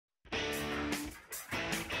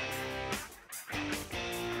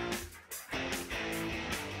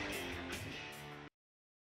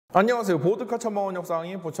안녕하세요. 보드카 첨벙원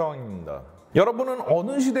역사왕의 보차왕입니다. 여러분은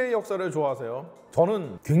어느 시대의 역사를 좋아하세요?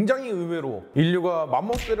 저는 굉장히 의외로 인류가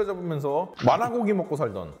맘모스 때려잡으면서 만화고기 먹고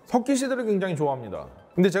살던 석기시대를 굉장히 좋아합니다.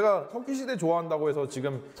 근데 제가 석기시대 좋아한다고 해서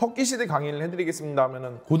지금 석기시대 강의를 해드리겠습니다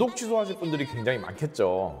하면은 구독 취소하실 분들이 굉장히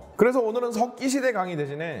많겠죠. 그래서 오늘은 석기시대 강의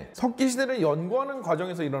대신에 석기시대를 연구하는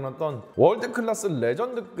과정에서 일어났던 월드클래스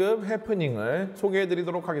레전드급 해프닝을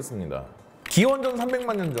소개해드리도록 하겠습니다. 기원전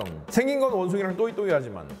 300만 년 전, 생긴 건 원숭이랑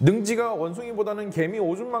또이또이하지만 능지가 원숭이보다는 개미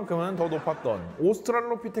오줌만큼은 더 높았던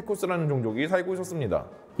오스트랄로피테쿠스라는 종족이 살고 있었습니다.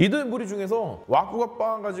 이들 무리 중에서 와꾸가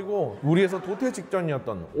빠가지고 무리에서 도태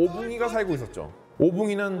직전이었던 오붕이가 살고 있었죠.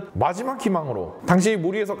 오붕이는 마지막 희망으로 당시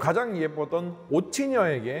무리에서 가장 예뻤던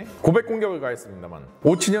오치녀에게 고백 공격을 가했습니다만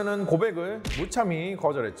오치녀는 고백을 무참히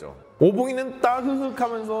거절했죠. 오붕이는 따흐흑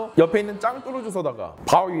하면서 옆에 있는 짱돌을 주워다가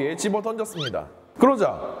바위에 집어 던졌습니다.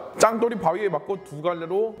 그러자 짱돌이 바위에 맞고 두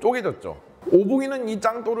갈래로 쪼개졌죠. 오붕이는 이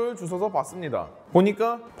짱돌을 주워서 봤습니다.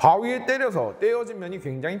 보니까 바위에 때려서 떼어진 면이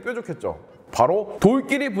굉장히 뾰족했죠. 바로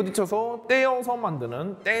돌끼리 부딪혀서 떼어서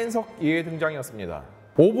만드는 뗀석기의 등장이었습니다.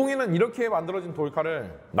 오붕이는 이렇게 만들어진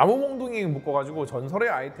돌칼을 나무 몽둥이에 묶어가지고 전설의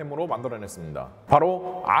아이템으로 만들어냈습니다.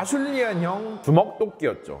 바로 아슐리안형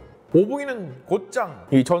주먹도끼였죠. 오붕이는 곧장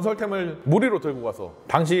이 전설템을 무리로 들고 가서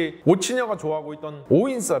당시 오치녀가 좋아하고 있던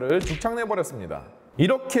오인싸를 죽창내버렸습니다.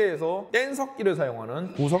 이렇게 해서 뗀석기를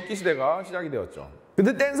사용하는 구석기 시대가 시작이 되었죠.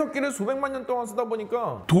 근데 뗀석기를 수백만 년 동안 쓰다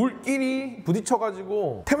보니까 돌끼리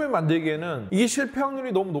부딪혀가지고 템을 만들기에는 이게 실패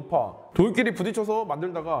확률이 너무 높아. 돌끼리 부딪혀서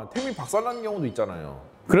만들다가 템이 박살나는 경우도 있잖아요.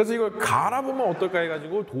 그래서 이걸 갈아보면 어떨까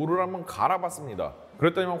해가지고 돌을 한번 갈아봤습니다.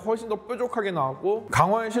 그랬더니 훨씬 더 뾰족하게 나왔고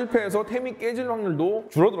강화에 실패해서 템이 깨질 확률도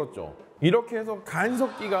줄어들었죠. 이렇게 해서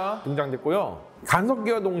간석기가 등장됐고요.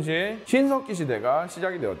 간석기와 동시에 신석기 시대가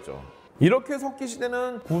시작이 되었죠. 이렇게 석기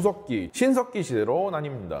시대는 구석기, 신석기 시대로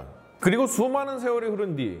나뉩니다. 그리고 수많은 세월이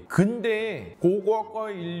흐른 뒤 근대에 고고학과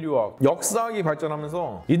인류학, 역사학이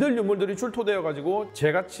발전하면서 이들 유물들이 출토되어 가지고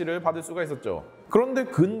재가치를 받을 수가 있었죠. 그런데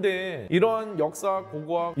근대에 이러한 역사학,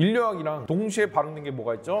 고고학, 인류학이랑 동시에 발흥된 게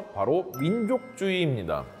뭐가 있죠? 바로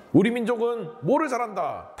민족주의입니다. 우리 민족은 뭐를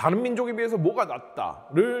잘한다, 다른 민족에 비해서 뭐가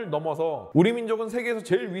낫다를 넘어서 우리 민족은 세계에서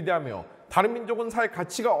제일 위대하며 다른 민족은 살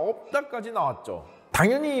가치가 없다까지 나왔죠.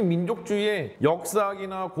 당연히 민족주의에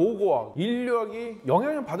역사학이나 고고학, 인류학이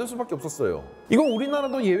영향을 받을 수밖에 없었어요. 이건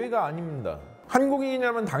우리나라도 예외가 아닙니다.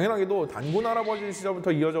 한국인이라면 당연하게도 단군 할아버지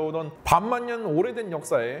시절부터 이어져 오던 반만 년 오래된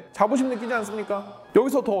역사에 자부심 느끼지 않습니까?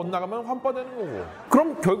 여기서 더 엇나가면 환빠되는 거고.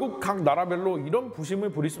 그럼 결국 각 나라별로 이런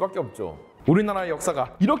부심을 부릴 수밖에 없죠. 우리나라의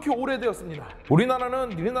역사가 이렇게 오래되었습니다. 우리나라는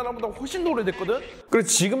니네 나라보다 훨씬 더 오래됐거든? 그래서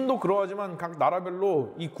지금도 그러하지만 각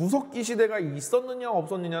나라별로 이 구석기 시대가 있었느냐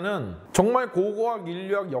없었느냐는 정말 고고학,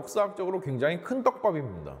 인류학, 역사학적으로 굉장히 큰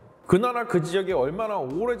떡밥입니다. 그 나라 그 지역에 얼마나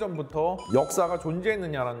오래전부터 역사가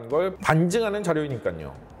존재했느냐라는 걸 반증하는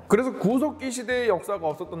자료이니까요. 그래서 구석기 시대의 역사가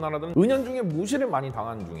없었던 나라들은 은연중에 무시를 많이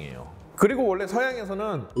당하는 중이에요. 그리고 원래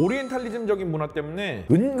서양에서는 오리엔탈리즘적인 문화 때문에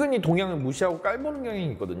은근히 동양을 무시하고 깔보는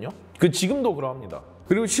경향이 있거든요. 지금도 그러합니다.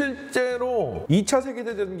 그리고 실제로 2차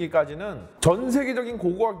세계대전기까지는 전 세계적인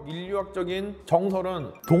고고학, 인류학적인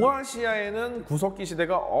정설은 동아시아에는 구석기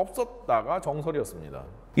시대가 없었다가 정설이었습니다.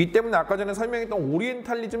 이 때문에 아까 전에 설명했던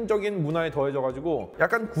오리엔탈리즘적인 문화에 더해져가지고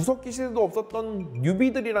약간 구석기 시대도 없었던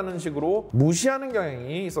뉴비들이라는 식으로 무시하는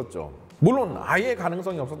경향이 있었죠. 물론 아예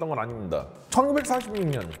가능성이 없었던 건 아닙니다.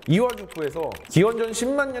 1946년 이와주쿠에서 기원전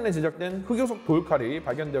 10만 년에 제작된 흑요석 돌칼이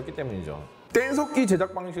발견되었기 때문이죠. 뗀석기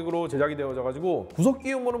제작 방식으로 제작이 되어져가지고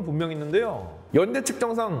구석기 유물은 분명히 있는데요. 연대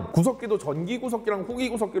측정상 구석기도 전기 구석기랑 후기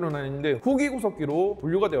구석기로 나뉘는데 후기 구석기로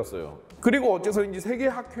분류가 되었어요. 그리고 어째서인지 세계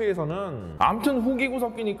학회에서는 암튼 후기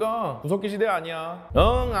구석기니까 구석기 시대 아니야.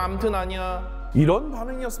 암튼 아니야. 이런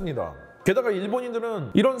반응이었습니다. 게다가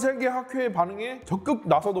일본인들은 이런 세계 학회의 반응에 적극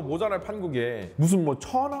나서도 모자랄 판국에 무슨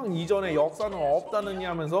천황 이전의 역사는 없다느니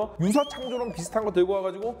하면서 유사창조랑 비슷한 거 들고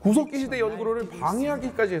와가지고 구석기 시대 연구를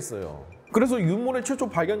방해하기까지 했어요. 그래서 유물의 최초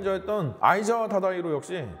발견자였던 아이자와 다다이로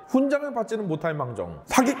역시 훈장을 받지는 못할 망정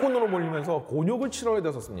사기꾼으로 몰리면서 곤욕을 치러야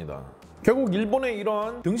됐었습니다. 결국 일본의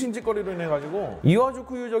이러한 등신짓거리로 인해 가지고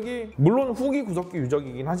이와주쿠 유적이 물론 후기 구석기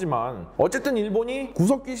유적이긴 하지만 어쨌든 일본이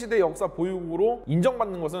구석기 시대 역사 보유국으로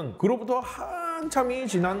인정받는 것은 그로부터 한참이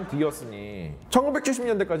지난 뒤였으니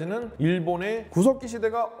 1970년대까지는 일본의 구석기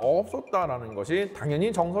시대가 없었다라는 것이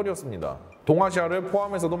당연히 정설이었습니다. 동아시아를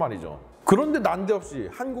포함해서도 말이죠. 그런데 난데없이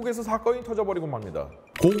한국에서 사건이 터져버리고 맙니다.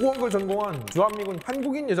 고고학을 전공한 주한미군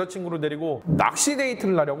한국인 여자친구를 데리고 낚시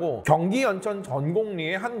데이트를 하려고 경기 연천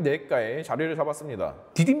전곡리의 한 냇가에 자리를 잡았습니다.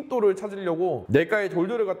 디딤돌을 찾으려고 냇가에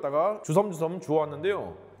돌들을 갖다가 주섬주섬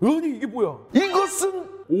주워왔는데요. 아니 이게 뭐야?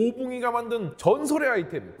 이것은 오붕이가 만든 전설의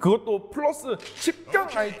아이템, 그것도 플러스 10강 최강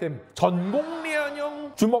아이템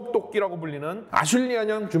전공리안형 주먹도끼라고 불리는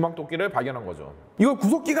아슐리안형 주먹도끼를 발견한 거죠. 이거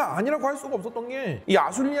구석기가 아니라고 할 수가 없었던 게 이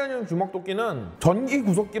아슐리안형 주먹도끼는 전기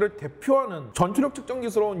구석기를 대표하는 전투력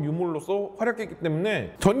측정기스러운 유물로서 활약했기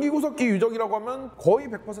때문에 전기 구석기 유적이라고 하면 거의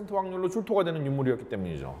 100% 확률로 출토가 되는 유물이었기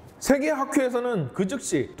때문이죠. 세계 학회에서는 그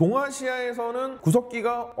즉시 동아시아에서는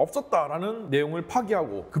구석기가 없었다라는 내용을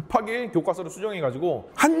파기하고 급하게 교과서를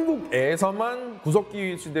수정해가지고 한국에서만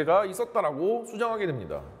구석기 시대가 있었다라고 수정하게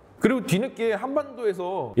됩니다. 그리고 뒤늦게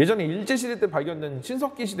한반도에서 예전에 일제시대 때 발견된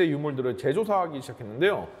신석기 시대 유물들을 재조사하기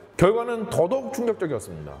시작했는데요. 결과는 더더욱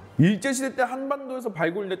충격적이었습니다. 일제시대 때 한반도에서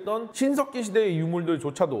발굴됐던 신석기 시대의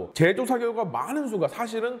유물들조차도 재조사 결과 많은 수가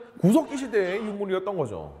사실은 구석기 시대의 유물이었던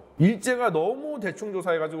거죠. 일제가 너무 대충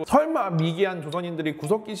조사해가지고 설마 미개한 조선인들이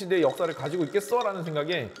구석기 시대의 역사를 가지고 있겠어? 라는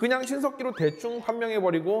생각에 그냥 신석기로 대충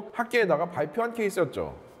판명해버리고 학계에다가 발표한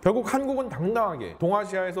케이스였죠. 결국 한국은 당당하게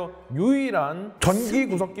동아시아에서 유일한 전기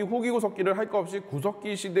구석기, 후기 구석기를 할 것 없이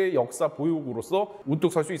구석기 시대의 역사 보유국으로서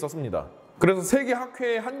우뚝 설 수 있었습니다. 그래서 세계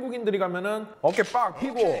학회에 한국인들이 가면은 어깨 빡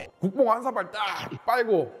피고 국뽕 한 사발 딱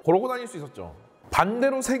빨고 그러고 다닐 수 있었죠.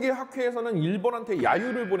 반대로 세계 학회에서는 일본한테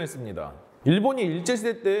야유를 보냈습니다. 일본이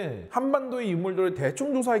일제시대 때 한반도의 유물들을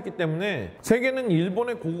대충 조사했기 때문에 세계는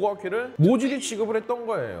일본의 고고학회를 모질이 취급을 했던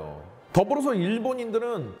거예요. 더불어서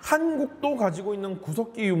일본인들은 한국도 가지고 있는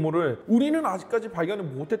구석기 유물을 우리는 아직까지 발견을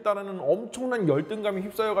못했다는 엄청난 열등감이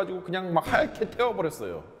휩싸여가지고 그냥 막 하얗게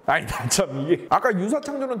태워버렸어요. 아니 나 참 이게 아까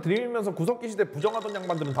유사창조는 들이밀면서 구석기 시대 부정하던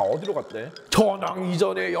양반들은 다 어디로 갔대? 전황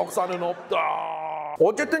이전의 역사는 없다.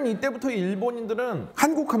 어쨌든 이때부터 일본인들은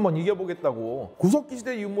한국 한번 이겨보겠다고 구석기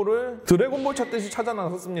시대 유물을 드래곤볼 찾듯이 찾아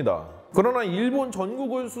나섰습니다. 그러나 일본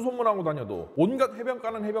전국을 수소문하고 다녀도 온갖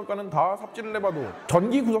해변가는 다 삽질을 해봐도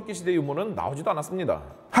전기 구석기 시대 유물은 나오지도 않았습니다.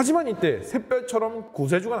 하지만 이때 샛별처럼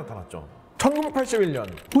구세주가 나타났죠. 1981년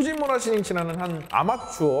후지무라 신인치라는 한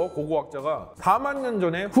아마추어 고고학자가 4만 년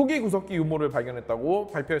전에 후기 구석기 유물을 발견했다고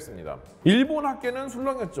발표했습니다. 일본 학계는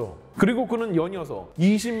술렁였죠. 그리고 그는 연이어서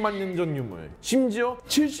 20만 년 전 유물, 심지어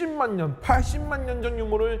 70만 년, 80만 년 전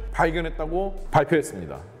유물을 발견했다고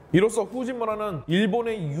발표했습니다. 이로써 후지무라는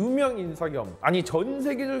일본의 유명 인사 겸, 아니 전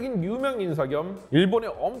세계적인 유명 인사 겸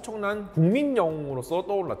일본의 엄청난 국민 영웅으로서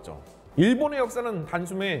떠올랐죠. 일본의 역사는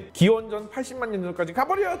단숨에 기원전 80만 년 전까지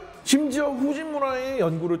가버렸! 심지어 후지무라의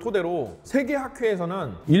연구를 토대로 세계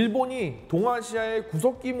학회에서는 일본이 동아시아의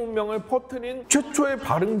구석기 문명을 퍼뜨린 최초의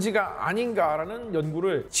발흥지가 아닌가라는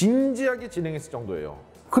연구를 진지하게 진행했을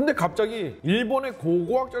정도예요. 근데 갑자기 일본의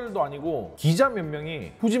고고학자들도 아니고 기자 몇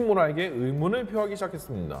명이 후지무라에게 의문을 표하기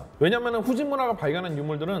시작했습니다. 왜냐면 후지무라가 발견한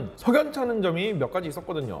유물들은 석연찮은 점이 몇 가지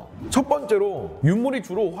있었거든요. 첫 번째로 유물이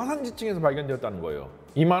주로 화산지층에서 발견되었다는 거예요.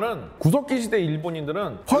 이 말은 구석기 시대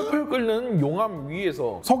일본인들은 펄펄 끓는 용암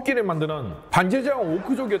위에서 석기를 만드는 반제제왕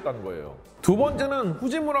오크족이었다는 거예요. 두 번째는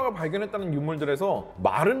후지무라가 발견했다는 유물들에서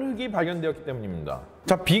마른 흙이 발견되었기 때문입니다.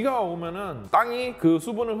 자, 비가 오면은 땅이 그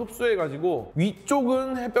수분을 흡수해가지고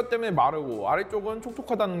위쪽은 햇볕 때문에 마르고 아래쪽은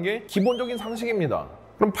촉촉하다는 게 기본적인 상식입니다.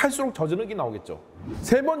 그럼 팔수록 젖은 흙이 나오겠죠.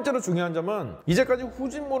 세 번째로 중요한 점은 이제까지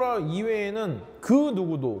후지무라 이외에는 그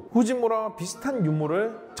누구도 후지무라와 비슷한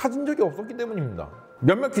유물을 찾은 적이 없었기 때문입니다.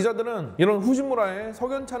 몇몇 기자들은 이런 후지무라의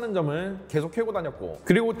석연찮은 점을 계속 캐고 다녔고,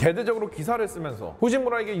 그리고 대대적으로 기사를 쓰면서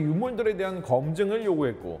후지무라에게 유물들에 대한 검증을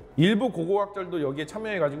요구했고, 일부 고고학자들도 여기에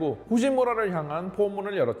참여해가지고 후지무라를 향한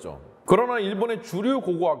포문을 열었죠. 그러나 일본의 주류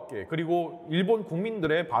고고학계 그리고 일본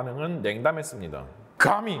국민들의 반응은 냉담했습니다.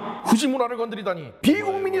 감히 후지무라를 건드리다니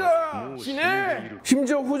비국민이다! 시네!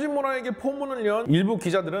 심지어 후지무라에게 포문을 연 일부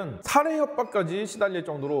기자들은 살해 협박까지 시달릴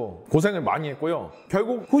정도로 고생을 많이 했고요.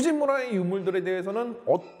 결국 후지무라의 유물들에 대해서는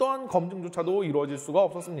어떠한 검증조차도 이루어질 수가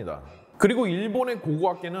없었습니다. 그리고 일본의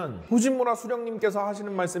고고학계는 후지무라 수령님께서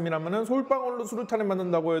하시는 말씀이라면 솔방울로 수류탄을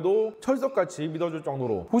만든다고 해도 철석같이 믿어줄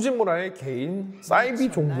정도로 후지무라의 개인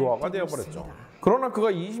사이비 종교화가 되어버렸죠. 그러나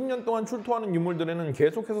그가 20년 동안 출토하는 유물들에는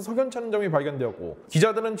계속해서 석연찮은 점이 발견되었고,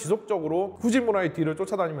 기자들은 지속적으로 후지무라의 뒤를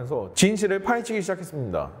쫓아다니면서 진실을 파헤치기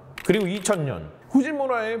시작했습니다. 그리고 2000년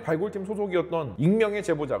후지무라의 발굴팀 소속이었던 익명의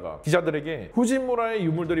제보자가 기자들에게 후지무라의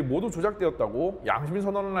유물들이 모두 조작되었다고 양심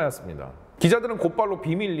선언을 하였습니다. 기자들은 곧바로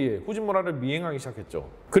비밀리에 후지무라를 미행하기 시작했죠.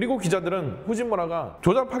 그리고 기자들은 후지무라가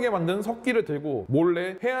조잡하게 만든 석기를 들고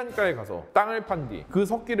몰래 해안가에 가서 땅을 판 뒤 그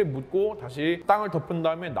석기를 묻고 다시 땅을 덮은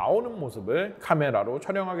다음에 나오는 모습을 카메라로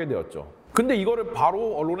촬영하게 되었죠. 근데 이거를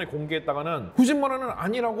바로 언론에 공개했다가는 후지무라는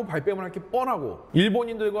아니라고 발뺌을 할 게 뻔하고,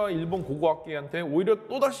 일본인들과 일본 고고학계한테 오히려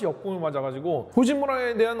또다시 역풍을 맞아가지고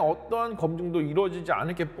후지무라에 대한 어떠한 검증도 이루어지지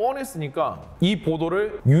않을 게 뻔했으니까 이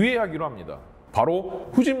보도를 유예하기로 합니다. 바로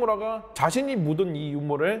후지무라가 자신이 묻은 이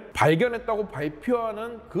유물을 발견했다고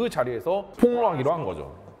발표하는 그 자리에서 폭로하기로 한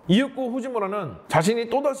거죠. 이윽고 후지무라는 자신이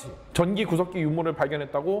또다시 전기 구석기 유물을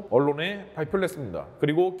발견했다고 언론에 발표를 했습니다.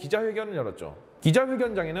 그리고 기자회견을 열었죠.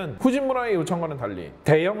 기자회견장에는 후지무라의 요청과는 달리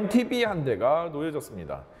대형 TV 한 대가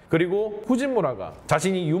놓여졌습니다. 그리고 후지무라가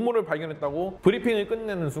자신이 유물을 발견했다고 브리핑을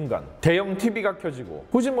끝내는 순간 대형 TV가 켜지고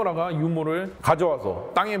후지무라가 유물을 가져와서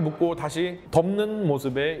땅에 묻고 다시 덮는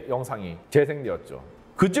모습의 영상이 재생되었죠.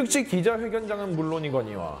 그 즉시 기자회견장은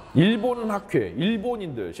물론이거니와 일본 학회,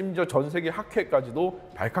 일본인들, 심지어 전 세계 학회까지도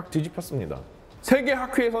발칵 뒤집혔습니다. 세계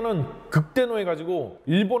학회에서는 극대노해가지고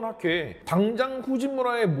일본 학회에 당장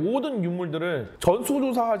후지무라의 모든 유물들을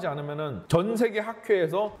전수조사하지 않으면 전 세계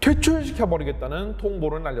학회에서 퇴출시켜버리겠다는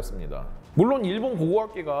통보를 날렸습니다. 물론 일본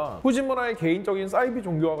고고학계가 후지무라의 개인적인 사이비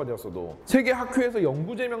종교화가 되었어도 세계 학회에서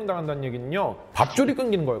영구 제명당한다는 얘기는요, 밥줄이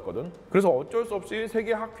끊기는 거였거든. 그래서 어쩔 수 없이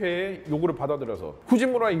세계 학회의 요구를 받아들여서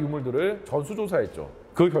후지무라의 유물들을 전수조사했죠.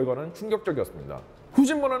 그 결과는 충격적이었습니다.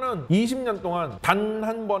 후지무라는 20년 동안 단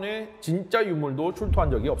한 번의 진짜 유물도 출토한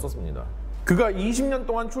적이 없었습니다. 그가 20년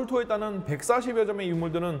동안 출토했다는 140여 점의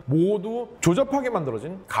유물들은 모두 조잡하게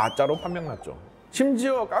만들어진 가짜로 판명났죠.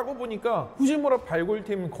 심지어 까고 보니까 후지무라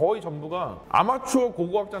발굴팀 거의 전부가 아마추어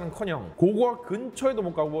고고학자는커녕 고고학 근처에도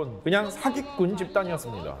못 가본 그냥 사기꾼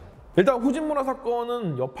집단이었습니다. 일단 후지무라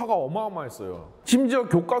사건은 여파가 어마어마했어요. 심지어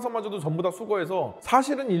교과서마저도 전부 다 수거해서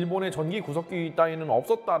사실은 일본의 전기 구석기 따위는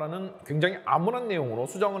없었다라는 굉장히 암울한 내용으로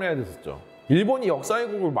수정을 해야 됐었죠. 일본이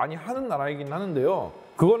역사왜곡을 많이 하는 나라이긴 하는데요,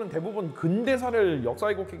 그거는 대부분 근대사를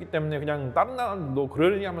역사왜곡했기 때문에 그냥 다른 나라도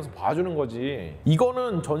그러려니 하면서 봐주는 거지,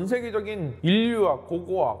 이거는 전 세계적인 인류학,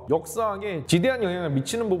 고고학, 역사학에 지대한 영향을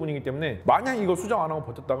미치는 부분이기 때문에 만약 이거 수정 안 하고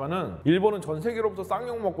버텼다가는 일본은 전 세계로부터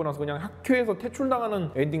쌍욕 먹고 나서 그냥 학회에서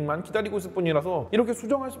퇴출당하는 엔딩만 기다리고 있을 뿐이라서 이렇게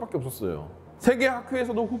수정할 수밖에 없었어요. 세계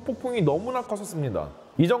학회에서도 후폭풍이 너무나 컸었습니다.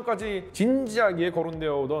 이전까지 진지하게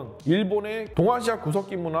거론되어 오던 일본의 동아시아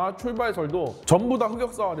구석기 문화 출발설도 전부 다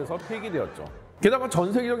흑역사화돼서 폐기되었죠. 게다가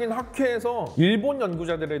전 세계적인 학회에서 일본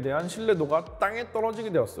연구자들에 대한 신뢰도가 땅에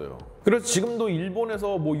떨어지게 되었어요. 그래서 지금도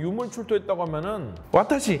일본에서 뭐 유물 출토했다고 하면은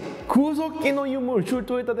와타시 구석기노 유물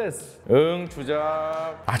출토했다 데스. 응,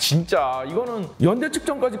 주작. 아 진짜 이거는 연대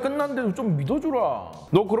측정까지 끝났는데도 좀 믿어주라.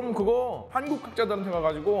 너 그럼 그거 한국 학자들한테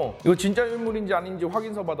가가지고 이거 진짜 유물인지 아닌지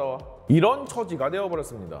확인서 받아와. 이런 처지가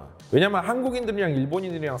되어버렸습니다. 왜냐면 한국인들이랑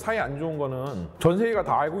일본인들이랑 사이 안 좋은 거는 전 세계가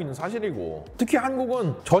다 알고 있는 사실이고, 특히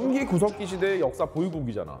한국은 전기 구석기 시대의 역사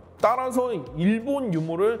보유국이잖아. 따라서 일본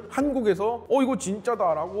유물을 한국에서 이거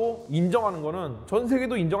진짜다 라고 인정하는 거는 전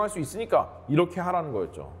세계도 인정할 수 있으니까 이렇게 하라는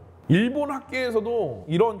거였죠. 일본 학계에서도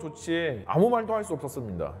이런 조치에 아무 말도 할 수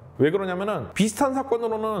없었습니다. 왜 그러냐면은 비슷한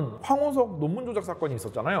사건으로는 황우석 논문 조작 사건이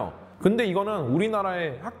있었잖아요. 근데 이거는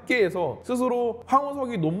우리나라의 학계에서 스스로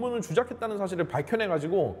황우석이 논문을 조작했다는 사실을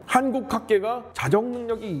밝혀내가지고 한국 학계가 자정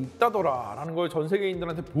능력이 있다더라 라는 걸 전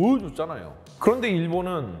세계인들한테 보여줬잖아요. 그런데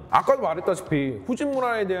일본은 아까도 말했다시피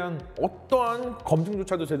후지무라에 대한 어떠한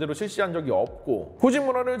검증조차도 제대로 실시한 적이 없고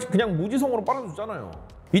후지무라를 그냥 무지성으로 빨아줬잖아요.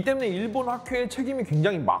 이 때문에 일본 학회의 책임이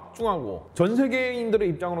굉장히 막중하고 전 세계인들의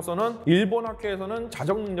입장으로서는 일본 학회에서는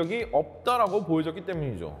자정 능력이 없다라고 보여졌기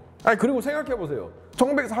때문이죠. 그리고 생각해보세요.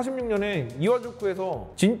 1946년에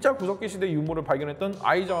이와주쿠에서 진짜 구석기 시대 유물을 발견했던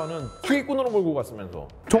아이자와는 사기꾼으로 몰고 갔으면서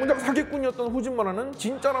정작 사기꾼이었던 후지무라는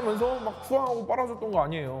진짜라면서 막 수항하고 빨아줬던 거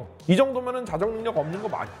아니에요. 이 정도면은 자정 능력 없는 거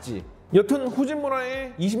맞지. 여튼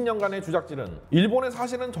후지무라의 20년간의 주작질은 일본의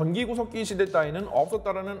사실은 전기 구석기 시대 따위는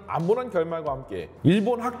없었다라는 암울한 결말과 함께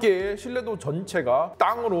일본 학계의 신뢰도 전체가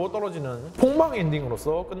땅으로 떨어지는 폭망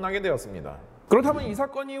엔딩으로서 끝나게 되었습니다. 그렇다면 이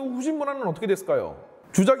사건 이후 후지무라는 어떻게 됐을까요?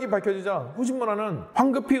 주작이 밝혀지자 후지무라는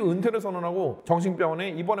황급히 은퇴를 선언하고 정신병원에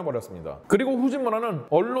입원해버렸습니다. 그리고 후지무라는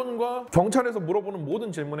언론과 경찰에서 물어보는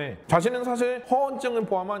모든 질문에 자신은 사실 허언증을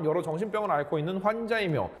포함한 여러 정신병을 앓고 있는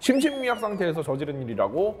환자이며 심신미약 상태에서 저지른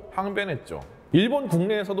일이라고 항변했죠. 일본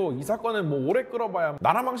국내에서도 이 사건을 오래 끌어봐야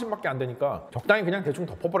나라망신밖에 안 되니까 적당히 그냥 대충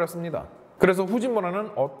덮어버렸습니다. 그래서 후지무라는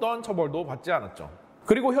어떠한 처벌도 받지 않았죠.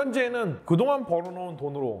 그리고 현재는 그동안 벌어놓은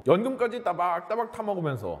돈으로 연금까지 따박따박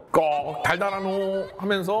타먹으면서 꺽 달달하노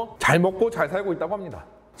하면서 잘 먹고 잘 살고 있다고 합니다.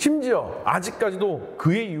 심지어 아직까지도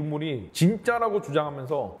그의 유물이 진짜라고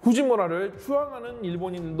주장하면서 후지무라를 추앙하는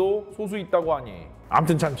일본인들도 소수 있다고 하니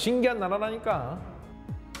아무튼 참 신기한 나라라니까.